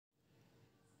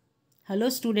Hello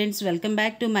students, welcome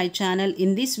back to my channel.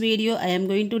 In this video, I am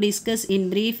going to discuss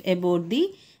in brief about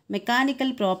the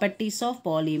mechanical properties of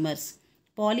polymers.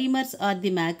 Polymers are the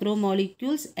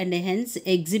macromolecules and hence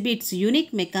exhibits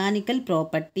unique mechanical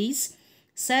properties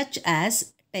such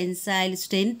as tensile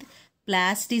strength,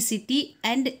 plasticity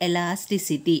and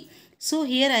elasticity. So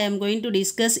here I am going to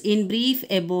discuss in brief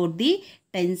about the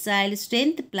tensile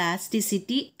strength,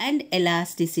 plasticity and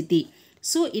elasticity.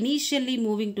 So initially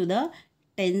moving to the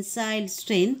tensile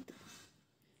strength.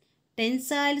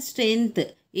 Tensile strength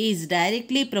is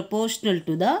directly proportional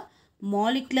to the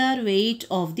molecular weight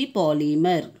of the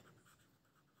polymer.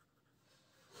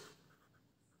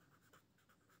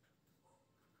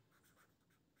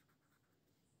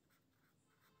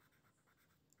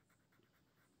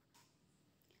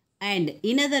 And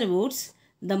in other words,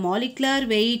 the molecular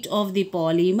weight of the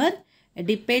polymer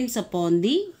depends upon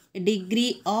the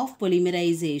degree of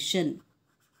polymerization.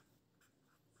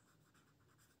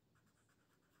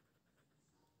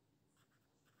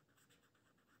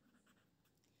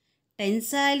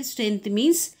 Tensile strength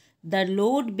means the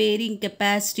load bearing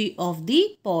capacity of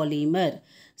the polymer.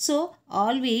 So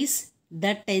always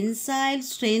the tensile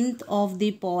strength of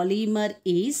the polymer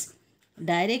is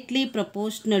directly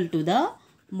proportional to the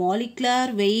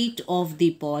molecular weight of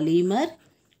the polymer,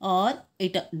 or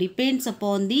it depends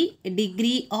upon the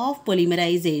degree of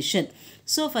polymerization.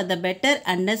 So for the better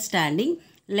understanding,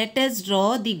 let us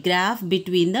draw the graph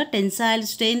between the tensile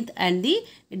strength and the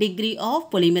degree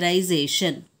of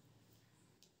polymerization.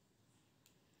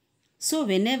 So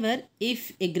whenever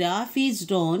if a graph is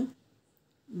drawn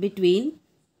between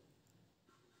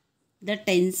the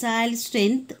tensile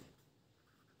strength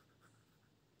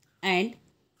and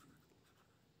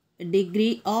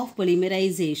degree of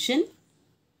polymerization,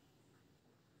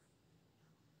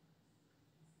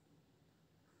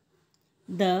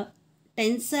 the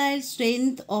tensile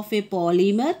strength of a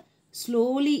polymer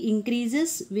slowly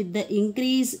increases with the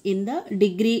increase in the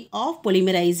degree of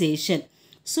polymerization.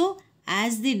 So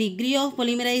as the degree of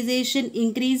polymerization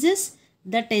increases,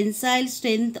 the tensile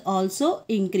strength also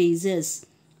increases.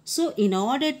 So in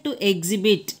order to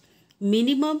exhibit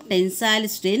minimum tensile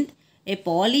strength, a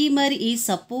polymer is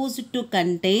supposed to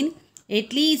contain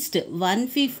at least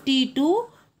 150 to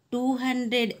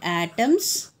 200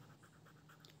 atoms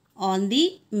on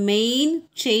the main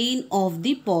chain of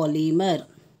the polymer.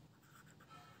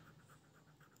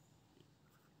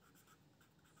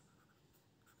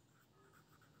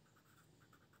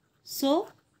 So,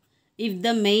 if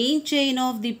the main chain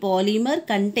of the polymer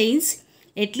contains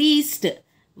at least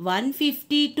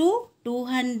 150 to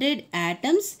 200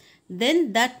 atoms,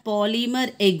 then that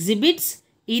polymer exhibits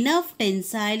enough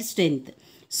tensile strength.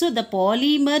 So, the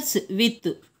polymers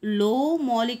with low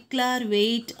molecular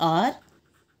weight are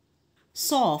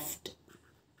soft,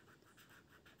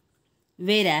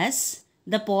 whereas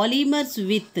the polymers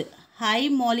with high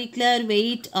molecular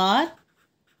weight are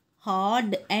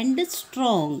hard and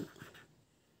strong.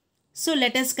 So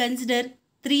let us consider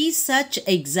three such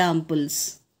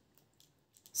examples.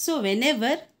 So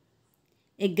whenever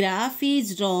a graph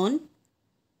is drawn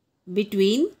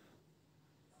between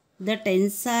the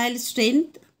tensile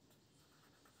strength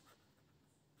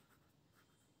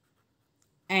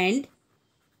and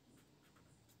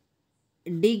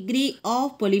degree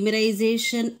of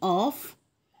polymerization of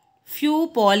few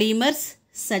polymers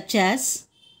such as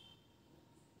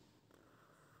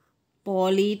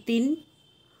polyethylene,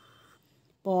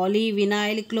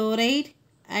 polyvinyl chloride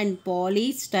and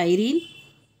polystyrene.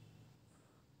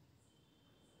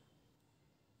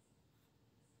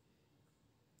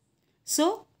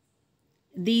 So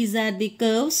these are the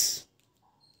curves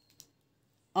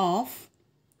of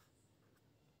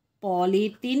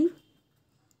polyethylene,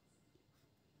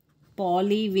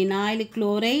 polyvinyl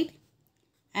chloride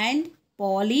and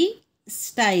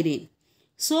polystyrene.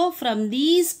 So from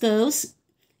these curves,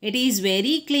 it is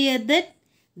very clear that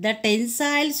the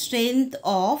tensile strength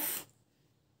of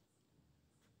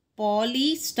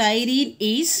polystyrene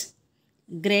is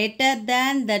greater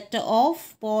than that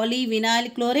of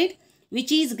polyvinyl chloride,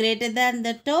 which is greater than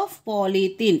that of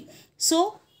polyethylene.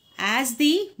 So as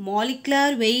the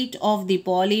molecular weight of the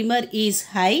polymer is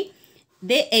high,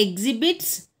 they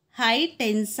exhibits high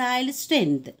tensile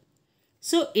strength.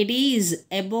 So it is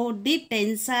about the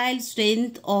tensile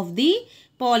strength of the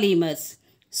polymers.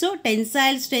 So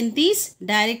tensile strength is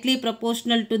directly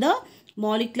proportional to the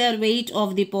molecular weight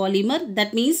of the polymer.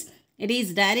 That means it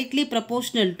is directly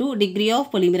proportional to degree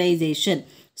of polymerization.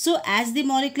 So as the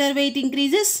molecular weight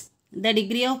increases, the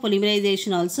degree of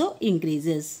polymerization also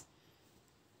increases.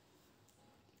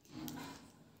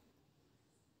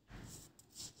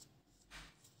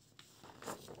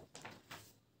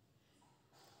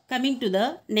 Coming to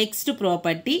the next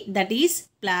property, that is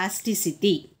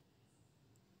plasticity.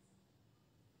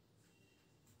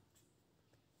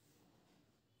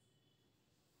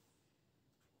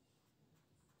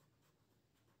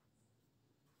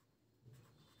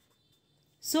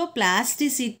 So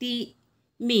plasticity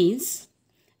means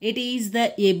it is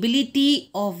the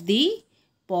ability of the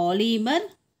polymer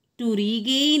to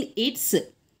regain its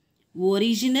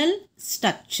original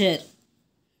structure.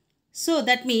 So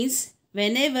that means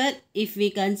whenever if we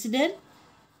consider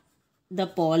the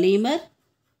polymers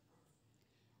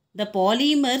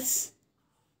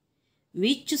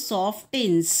which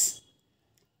softens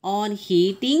on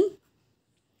heating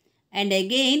and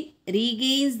again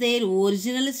regains their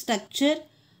original structure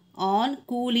on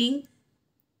cooling,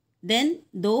 then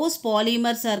those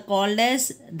polymers are called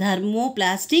as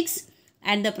thermoplastics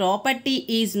and the property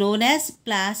is known as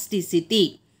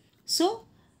plasticity. So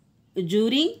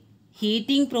during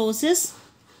heating process,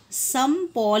 some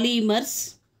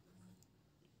polymers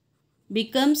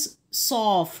becomes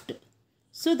soft.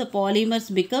 So the polymers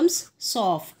becomes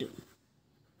soft.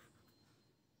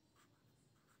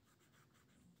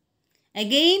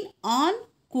 Again on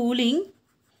cooling,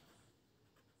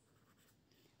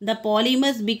 the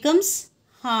polymers becomes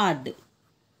hard.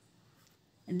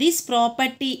 This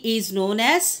property is known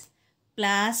as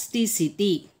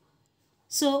plasticity.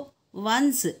 So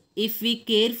once if we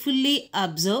carefully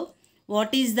observe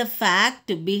what is the fact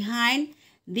behind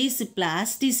this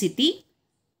plasticity,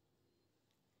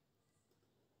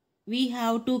 we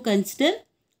have to consider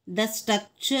the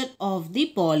structure of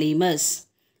the polymers.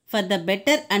 For the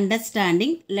better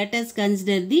understanding, let us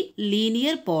consider the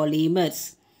linear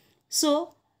polymers.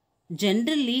 So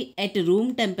generally at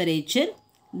room temperature,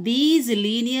 these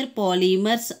linear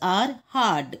polymers are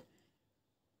hard.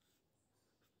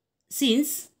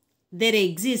 Since there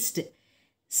exist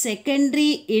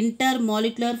secondary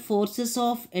intermolecular forces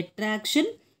of attraction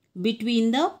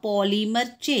between the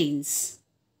polymer chains.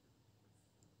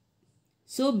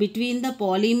 So between the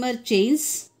polymer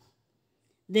chains,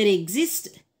 there exist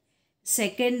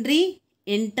secondary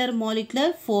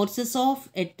intermolecular forces of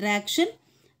attraction,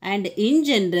 and in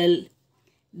general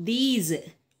these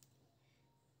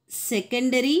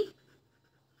secondary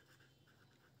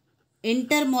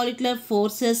intermolecular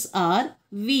forces are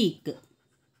weak.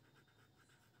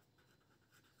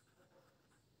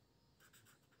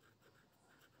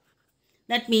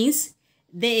 That means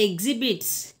they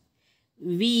exhibit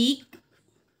weak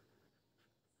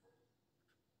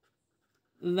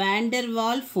van der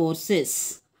Waals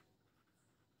forces.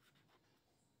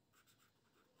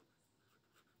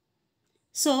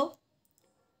 So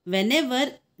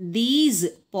whenever these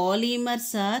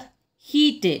polymers are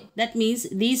heated, that means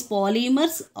these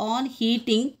polymers on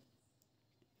heating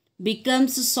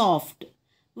becomes soft.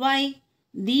 Why?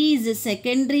 These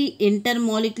secondary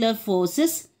intermolecular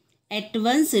forces at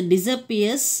once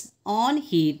disappears on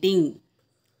heating.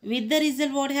 With the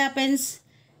result, what happens?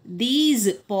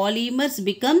 These polymers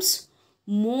becomes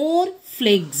more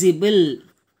flexible.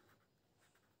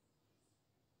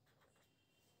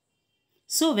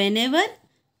 So whenever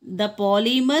the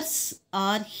polymers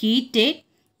are heated,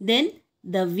 then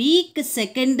the weak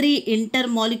secondary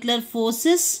intermolecular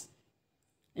forces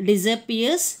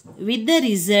disappears. With the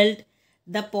result,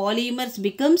 the polymers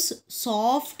becomes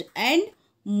soft and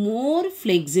more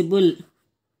flexible.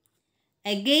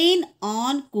 Again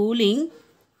on cooling,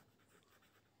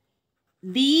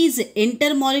 these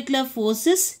intermolecular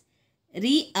forces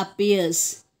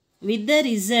reappears. With the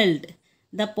result,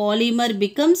 the polymer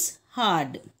becomes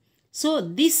hard. So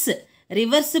this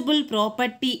reversible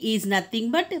property is nothing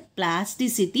but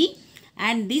plasticity,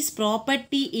 and this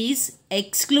property is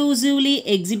exclusively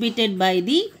exhibited by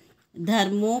the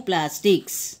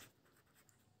thermoplastics.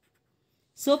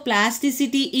 So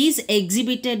plasticity is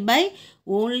exhibited by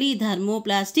only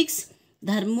thermoplastics.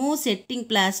 Thermosetting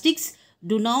plastics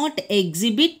do not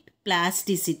exhibit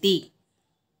plasticity.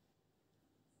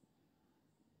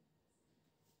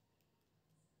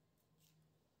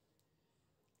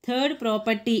 Third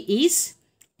property is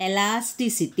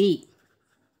elasticity.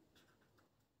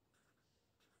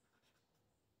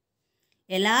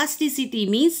 Elasticity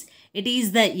means it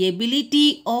is the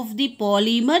ability of the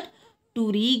polymer to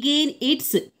regain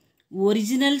its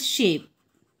original shape.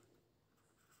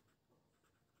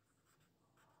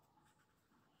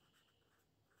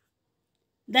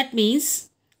 That means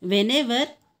whenever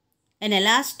an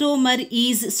elastomer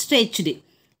is stretched,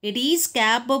 it is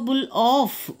capable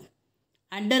of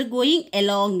undergoing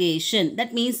elongation.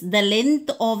 That means the length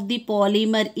of the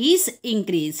polymer is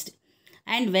increased.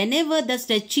 And whenever the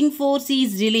stretching force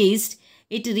is released,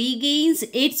 it regains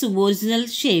its original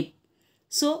shape.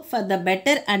 So for the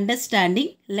better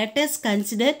understanding, let us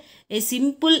consider a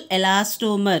simple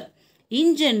elastomer.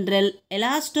 In general,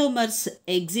 elastomers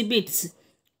exhibits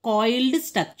coiled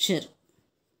structure.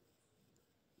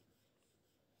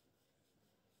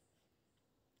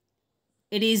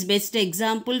 It is best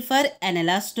example for an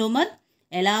elastomer.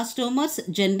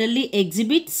 Elastomers generally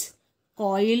exhibits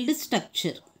coiled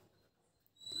structure.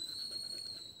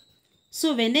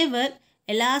 So whenever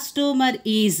elastomer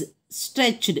is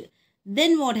stretched,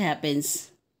 then what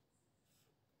happens?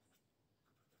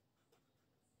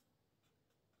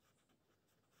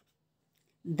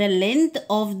 The length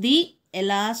of the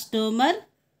elastomer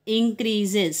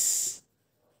increases.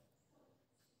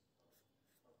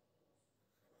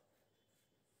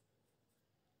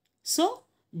 So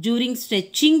during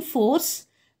stretching force,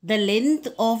 the length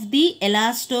of the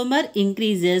elastomer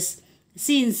increases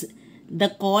since the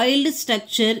coiled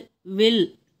structure will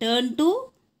turn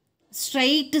to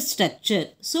straight structure.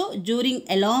 So during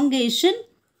elongation,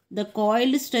 the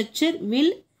coiled structure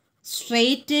will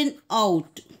straighten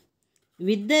out.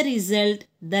 With the result,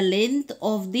 the length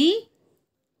of the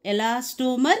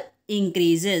elastomer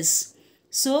increases.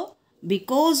 So,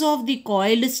 because of the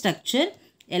coiled structure,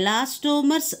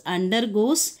 elastomers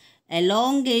undergoes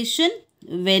elongation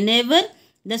whenever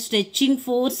the stretching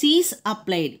force is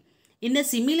applied. In a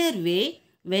similar way,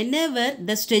 whenever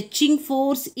the stretching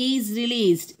force is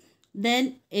released,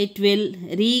 then it will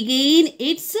regain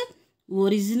its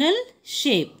original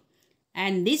shape.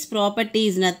 And this property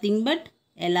is nothing but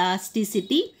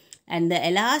elasticity, and the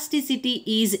elasticity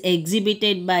is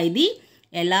exhibited by the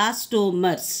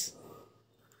elastomers.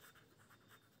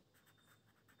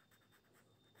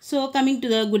 So coming to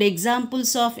the good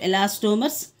examples of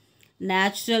elastomers,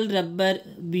 natural rubber,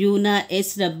 Buna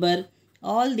S rubber,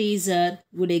 all these are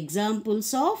good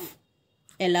examples of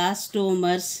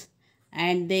elastomers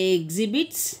and they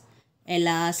exhibits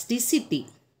elasticity.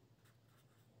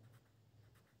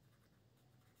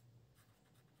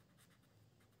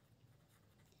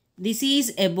 This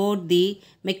is about the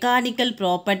mechanical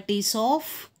properties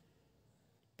of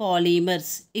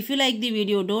polymers. If you like the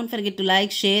video, don't forget to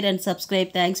like, share and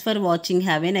subscribe. Thanks for watching.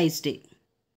 Have a nice day.